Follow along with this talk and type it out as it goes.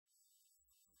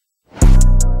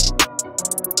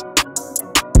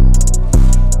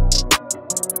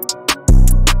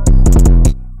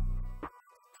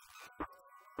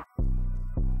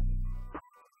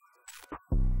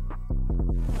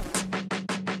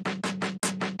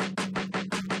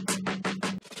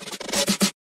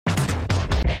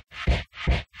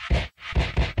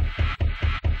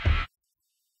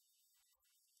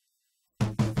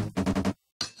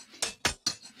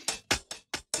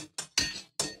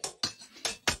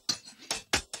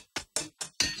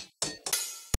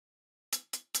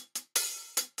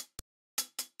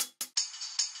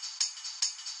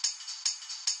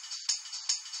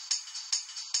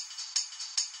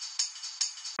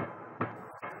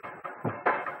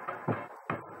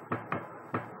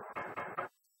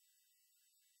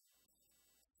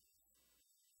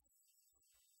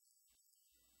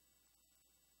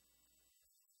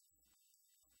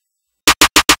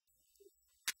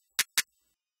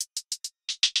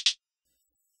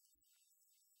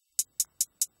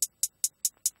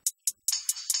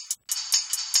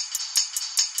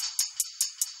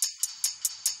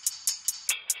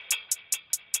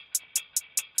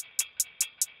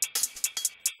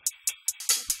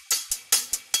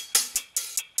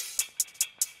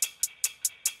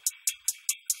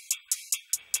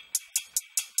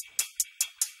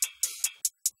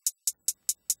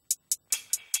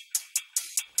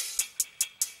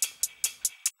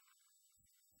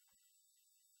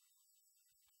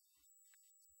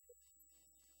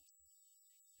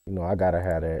you know, I gotta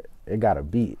have that. It gotta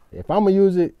beat. If I'm gonna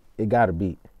use it, it gotta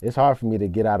beat. It's hard for me to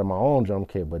get out of my own drum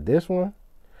kit, but this one,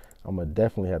 I'm gonna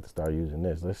definitely have to start using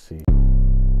this. Let's see.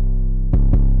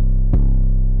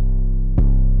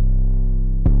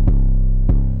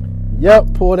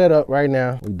 Yep, pull that up right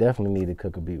now. We definitely need to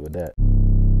cook a beat with that.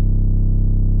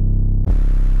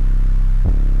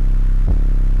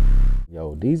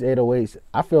 Yo, these 808s,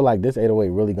 I feel like this 808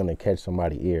 really gonna catch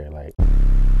somebody's ear. Like,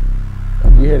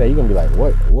 if you hear that, you're gonna be like,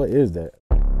 what is that?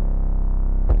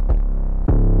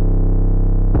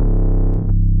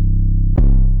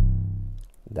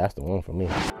 That's the one for me.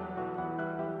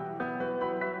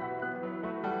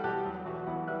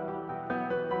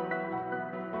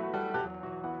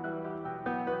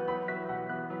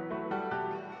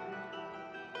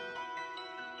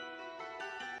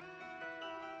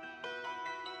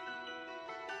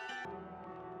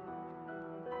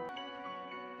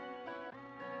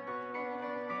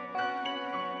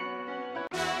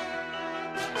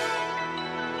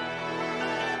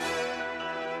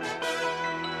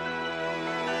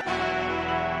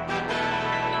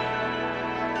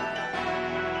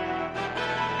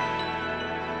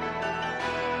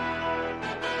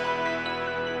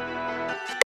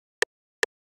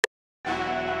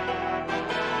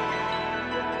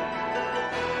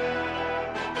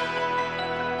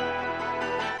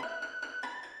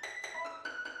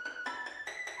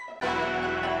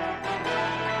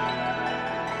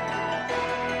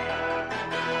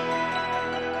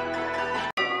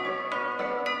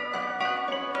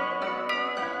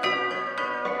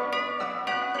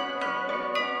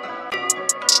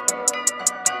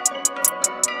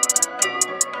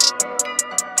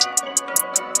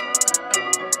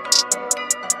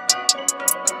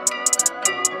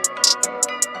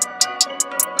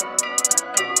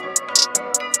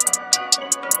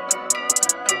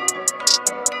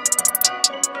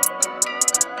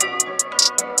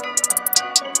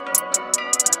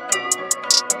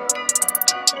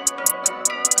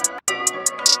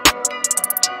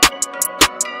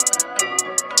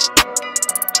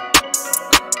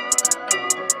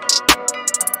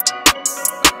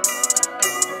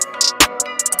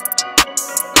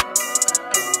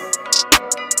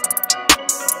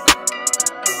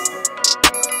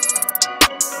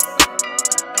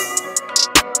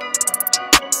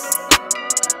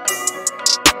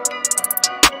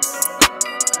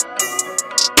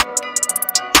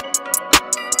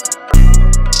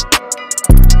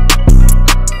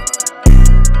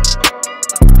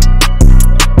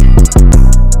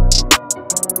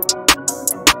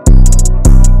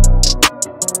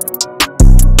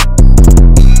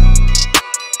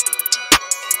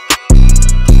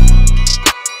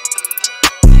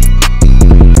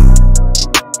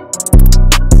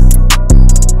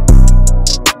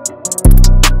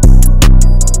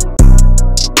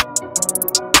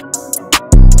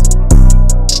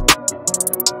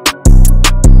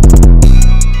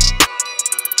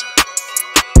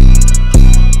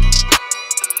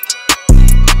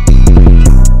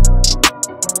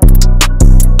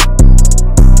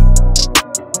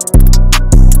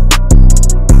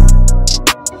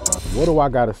 What do I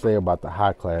gotta say about the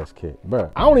high class kit?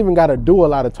 Bruh, I don't even gotta do a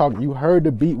lot of talking. You heard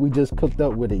the beat we just cooked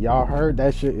up with it. Y'all heard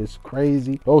that shit is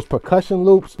crazy. Those percussion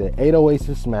loops, the 808s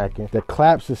is smacking. The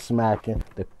claps is smacking.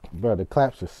 The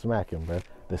claps is smacking, bruh.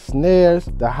 The snares,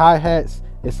 the hi-hats,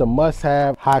 it's a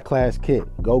must-have high-class kit.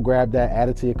 Go grab that, add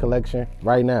it to your collection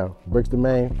right now.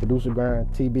 BricksDaMane,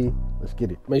 ProducerGrind, TB, let's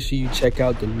get it. Make sure you check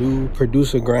out the new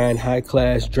ProducerGrind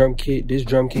high-class drum kit. This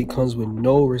drum kit comes with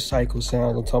no recycle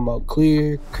sounds. I'm talking about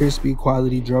clear, crispy,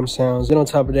 quality drum sounds. Then on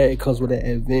top of that, it comes with an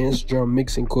advanced drum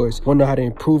mixing course. Want to know how to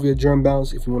improve your drum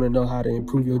bounce? If you want to know how to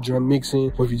improve your drum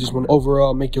mixing, or if you just want to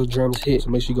overall make your drums hit, so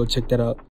make sure you go check that out.